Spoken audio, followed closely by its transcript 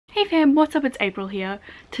Hey fam, what's up? It's April here.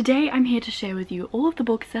 Today I'm here to share with you all of the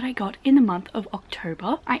books that I got in the month of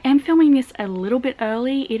October. I am filming this a little bit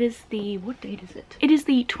early. It is the, what date is it? It is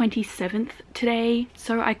the 27th today,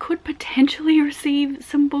 so I could potentially receive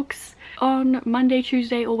some books on Monday,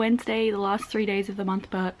 Tuesday or Wednesday, the last 3 days of the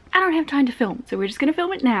month, but I don't have time to film, so we're just gonna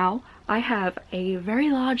film it now. I have a very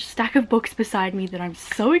large stack of books beside me that I'm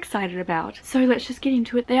so excited about. So let's just get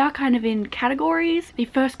into it. They are kind of in categories. The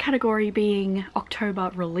first category being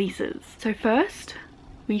October releases. So first,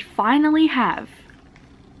 we finally have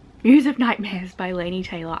Muse of Nightmares by Laini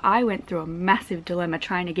Taylor. I went through a massive dilemma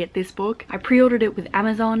trying to get this book. I pre-ordered it with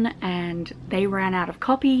Amazon and they ran out of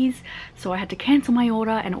copies, so I had to cancel my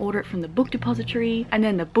order and order it from the book depository, and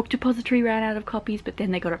then the book depository ran out of copies, but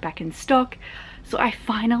then they got it back in stock. So I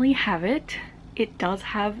finally have it. It does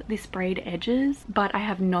have the sprayed edges, but I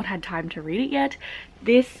have not had time to read it yet.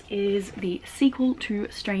 This is the sequel to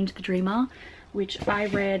Strange the Dreamer, which I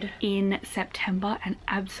read in September and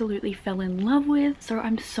absolutely fell in love with. So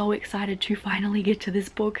I'm so excited to finally get to this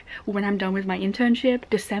book when I'm done with my internship.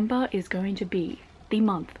 December is going to be the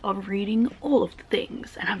month of reading all of the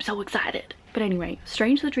things and I'm so excited. But anyway,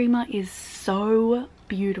 Strange the Dreamer is so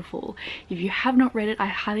beautiful. If you have not read it, I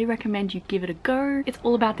highly recommend you give it a go. It's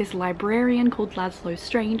all about this librarian called Laszlo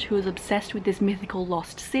Strange who is obsessed with this mythical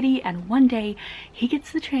lost city, and one day he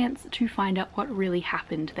gets the chance to find out what really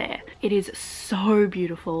happened there. It is so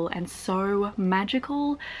beautiful and so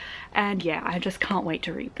magical, and yeah, I just can't wait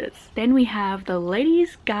to read this. Then we have The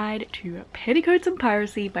Lady's Guide to Petticoats and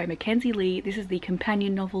Piracy by Mackenzie Lee. This is the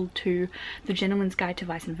companion novel to The Gentleman's Guide to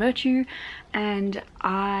Vice and Virtue, and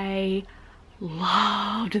I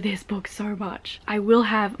loved this book so much. I will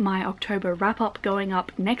have my October wrap-up going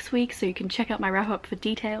up next week, so you can check out my wrap-up for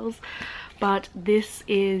details. But this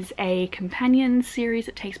is a companion series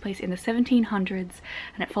that takes place in the 1700s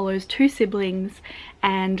and it follows two siblings,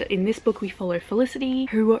 and in this book we follow Felicity,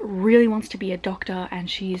 who really wants to be a doctor, and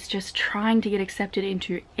she's just trying to get accepted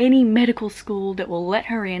into any medical school that will let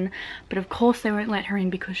her in, but of course they won't let her in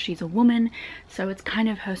because she's a woman. So it's kind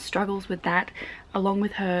of her struggles with that along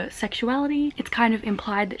with her sexuality. It's kind of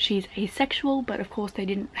implied that she's asexual, but of course they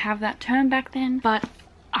didn't have that term back then. But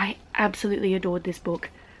I absolutely adored this book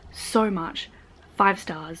so much. 5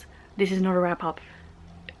 stars. This is not a wrap-up.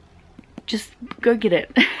 Just go get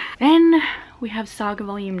it. Then we have Saga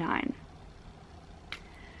Volume 9.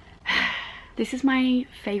 This is my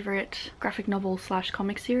favorite graphic novel slash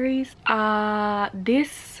comic series.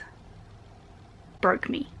 This broke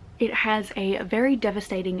me. It has a very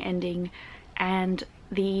devastating ending, and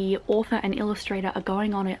the author and illustrator are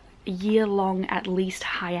going on a year-long at least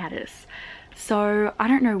hiatus. So I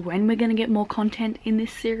don't know when we're gonna get more content in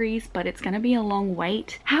this series, but it's gonna be a long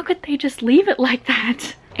wait. How could they just leave it like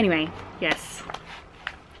that? Anyway, yes.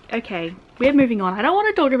 Okay, we're moving on. I don't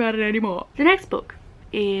want to talk about it anymore. The next book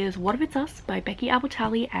is What If It's Us by Becky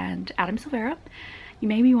Albertalli and Adam Silvera. You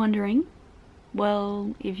may be wondering,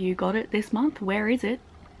 well, if you got it this month, where is it?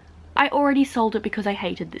 I already sold it because I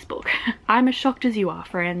hated this book. I'm as shocked as you are,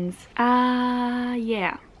 friends.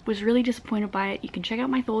 Yeah. Was really disappointed by it. You can check out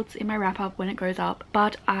my thoughts in my wrap-up when it goes up,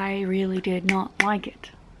 but I really did not like it.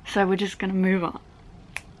 So we're just gonna move on.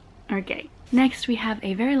 Okay. Next we have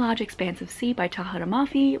A Very Large Expanse of Sea by Tahira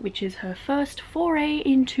Mafi, which is her first foray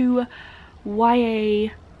into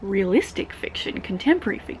YA realistic fiction,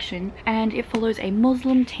 contemporary fiction, and it follows a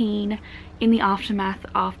Muslim teen in the aftermath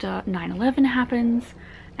after 9/11 happens.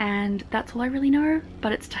 And that's all I really know,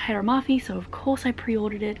 but it's Tahira Mafi, so of course I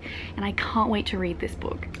pre-ordered it and I can't wait to read this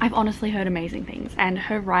book. I've honestly heard amazing things and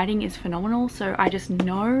her writing is phenomenal, so I just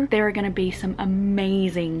know there are going to be some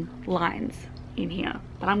amazing lines in here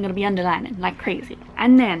that I'm going to be underlining like crazy.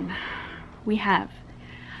 And then we have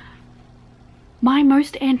my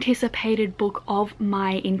most anticipated book of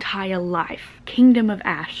my entire life, Kingdom of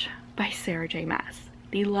Ash by Sarah J. Maas.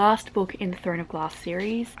 The last book in the Throne of Glass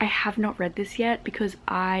series. I have not read this yet because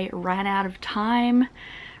I ran out of time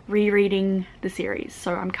rereading the series.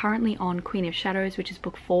 So I'm currently on Queen of Shadows, which is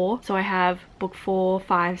book 4. So I have book 4,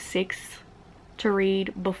 5, 6 to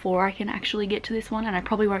read before I can actually get to this one, and I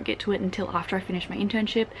probably won't get to it until after I finish my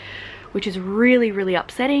internship, which is really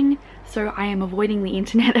upsetting. So I am avoiding the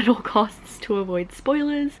internet at all costs to avoid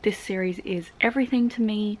spoilers. This series is everything to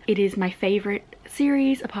me. It is my favorite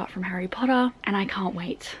series apart from Harry Potter, and I can't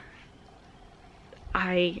wait.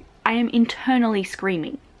 I am internally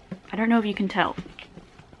screaming. I don't know if you can tell.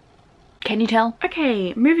 Can you tell?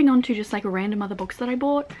 Okay, moving on to just like random other books that I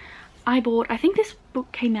bought. I think this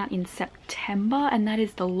book came out in September, and that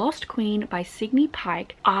is The Lost Queen by Signe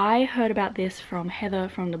Pike. I heard about this from Heather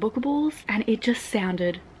from the Bookables, and it just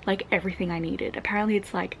sounded like everything I needed. Apparently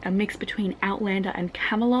it's like a mix between Outlander and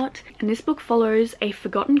Camelot, and this book follows a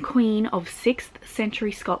forgotten queen of 6th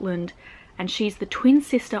century Scotland, and she's the twin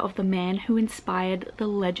sister of the man who inspired the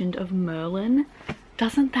legend of Merlin.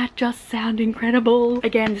 Doesn't that just sound incredible?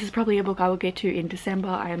 Again, this is probably a book I will get to in December.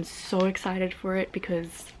 I am so excited for it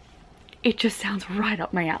because it just sounds right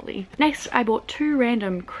up my alley. Next, I bought 2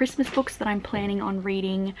 random Christmas books that I'm planning on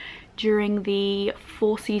reading during the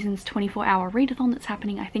 4 Seasons 24-hour readathon that's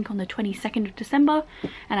happening, I think, on the 22nd of December,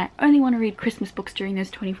 and I only want to read Christmas books during those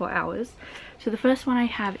 24 hours. So the first one I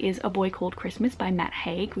have is A Boy Called Christmas by Matt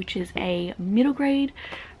Haig, which is a middle grade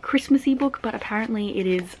Christmassy book, but apparently it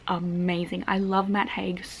is amazing. I love Matt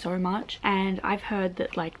Haig so much, and I've heard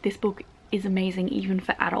that like this book is amazing even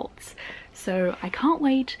for adults, so I can't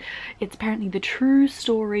wait. It's apparently the true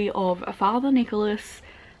story of Father Nicholas,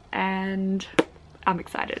 and I'm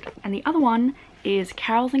excited. And the other one is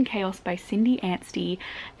Carols and Chaos by Cindy Anstey,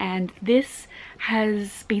 and this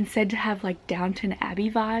has been said to have like Downton Abbey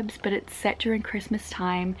vibes, but it's set during Christmas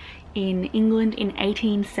time in England in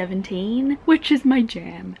 1817, which is my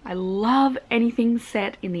jam. I love anything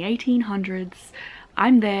set in the 1800s.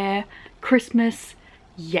 I'm there. Christmas,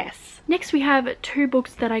 yes. Next we have 2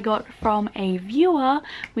 books that I got from a viewer.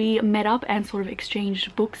 We met up and sort of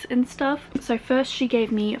exchanged books and stuff. So first she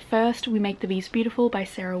gave me First We Make the Beast Beautiful by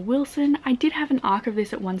Sarah Wilson. I did have an arc of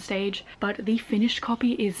this at one stage, but the finished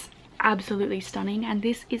copy is absolutely stunning, and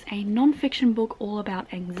this is a non-fiction book all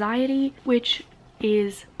about anxiety, which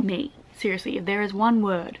is me. Seriously, if there is one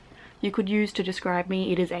word you could use to describe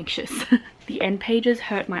me, it is anxious. The end pages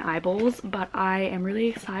hurt my eyeballs, but I am really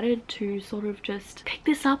excited to sort of just pick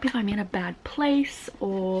this up if I'm in a bad place,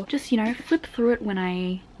 or just, you know, flip through it when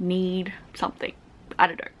I need something. I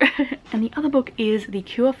don't know. And the other book is The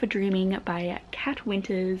Cure for Dreaming by Kat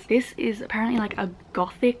Winters. This is apparently like a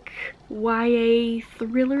gothic YA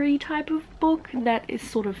thrillery type of book that is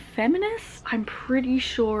sort of feminist. I'm pretty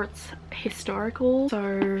sure it's historical,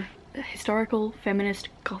 so historical, feminist,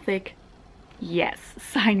 gothic, yes,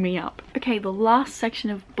 sign me up. Okay, the last section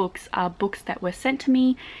of books are books that were sent to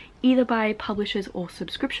me either by publishers or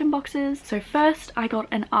subscription boxes. So first I got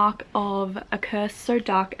an arc of A Curse So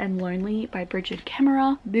Dark and Lonely by Bridget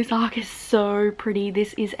Kemmerer. This arc is so pretty.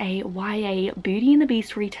 This is a YA Beauty and the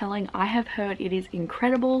Beast retelling. I have heard it is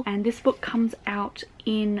incredible, and this book comes out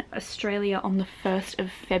in Australia on the 1st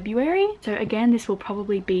of February. So again, this will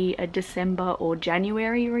probably be a December or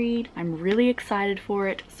January read. I'm really excited for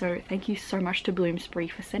it, so thank you so much to Bloomsbury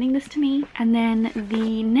for sending this to me. And then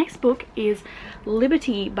the next book is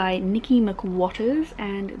Liberty by Nikki McWatters,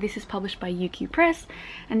 and this is published by UQ Press,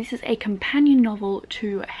 and this is a companion novel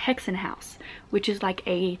to Hexenhaus, which is like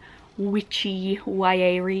a witchy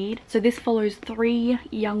YA read. So this follows 3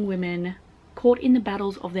 young women caught in the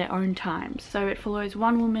battles of their own times. So it follows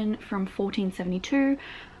one woman from 1472,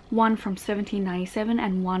 one from 1797,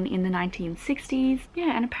 and one in the 1960s.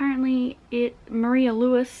 Yeah, and apparently Maria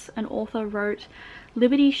Lewis, an author, wrote,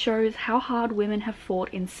 Liberty shows how hard women have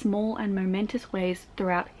fought in small and momentous ways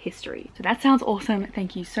throughout history. So that sounds awesome.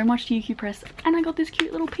 Thank you so much to UQ Press. And I got this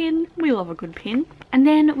cute little pin. We love a good pin. And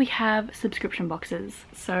then we have subscription boxes.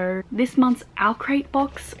 So this month's OWLCRATE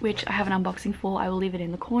box, which I have an unboxing for, I will leave it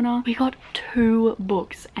in the corner. We got 2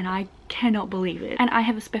 books and I cannot believe it. And I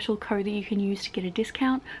have a special code that you can use to get a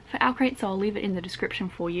discount for OWLCRATE, so I'll leave it in the description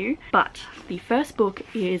for you. But the first book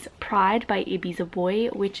is Pride by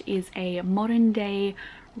Ibiza, which is a modern day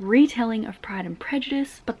retelling of Pride and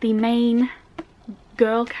Prejudice, but the main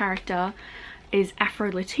girl character is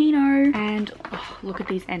Afro-Latino, and oh, look at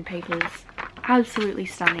these end papers. Absolutely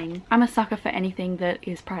stunning. I'm a sucker for anything that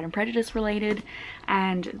is Pride and Prejudice related,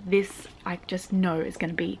 and this I just know is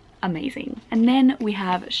going to be amazing. And then we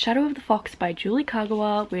have Shadow of the Fox by Julie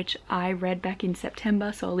Kagawa, which I read back in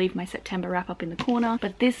September, so I'll leave my September wrap up in the corner.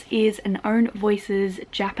 But this is an Own Voices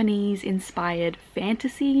Japanese inspired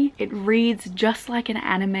fantasy. It reads just like an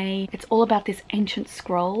anime. It's all about this ancient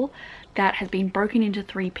scroll that has been broken into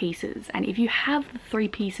 3 pieces, and if you have the 3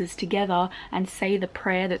 pieces together and say the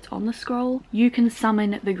prayer that's on the scroll, you can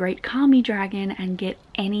summon the great Kami dragon and get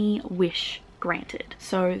any wish granted.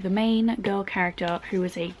 So the main girl character, who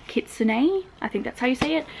is a kitsune, I think that's how you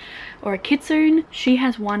say it, or a kitsune, she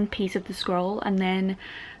has 1 piece of the scroll, and then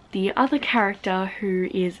the other character, who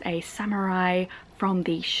is a samurai from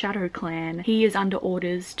the Shadow Clan, he is under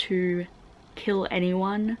orders to kill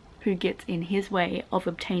anyone who gets in his way of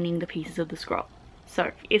obtaining the pieces of the scroll.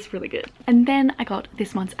 So it's really good. And then I got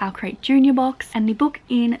this month's OWLCRATE Junior box, and the book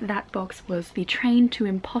in that box was The Train to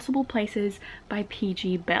Impossible Places by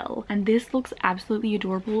PG Bell, and this looks absolutely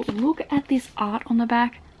adorable. Look at this art on the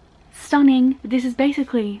back. Stunning. This is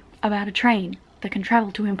basically about a train. that can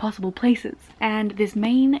travel to impossible places. And this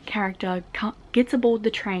main character gets aboard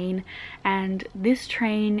the train, and this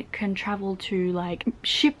train can travel to like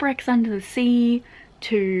shipwrecks under the sea,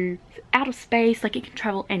 to outer space, like it can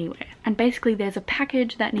travel anywhere. And basically there's a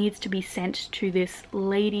package that needs to be sent to this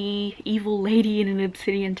lady, evil lady in an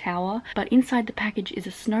obsidian tower, but inside the package is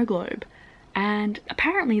a snow globe. And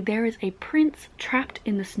apparently there is a prince trapped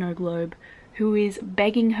in the snow globe who is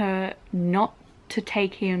begging her not to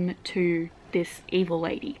take him to this evil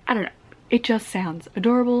lady. I don't know. It just sounds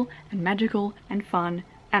adorable and magical and fun,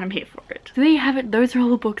 and I'm here for it. So there you have it. Those are all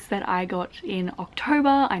the books that I got in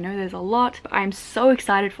October. I know there's a lot, but I'm so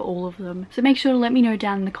excited for all of them. So make sure to let me know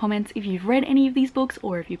down in the comments if you've read any of these books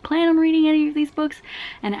or if you plan on reading any of these books,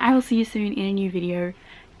 and I will see you soon in a new video.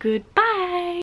 Goodbye!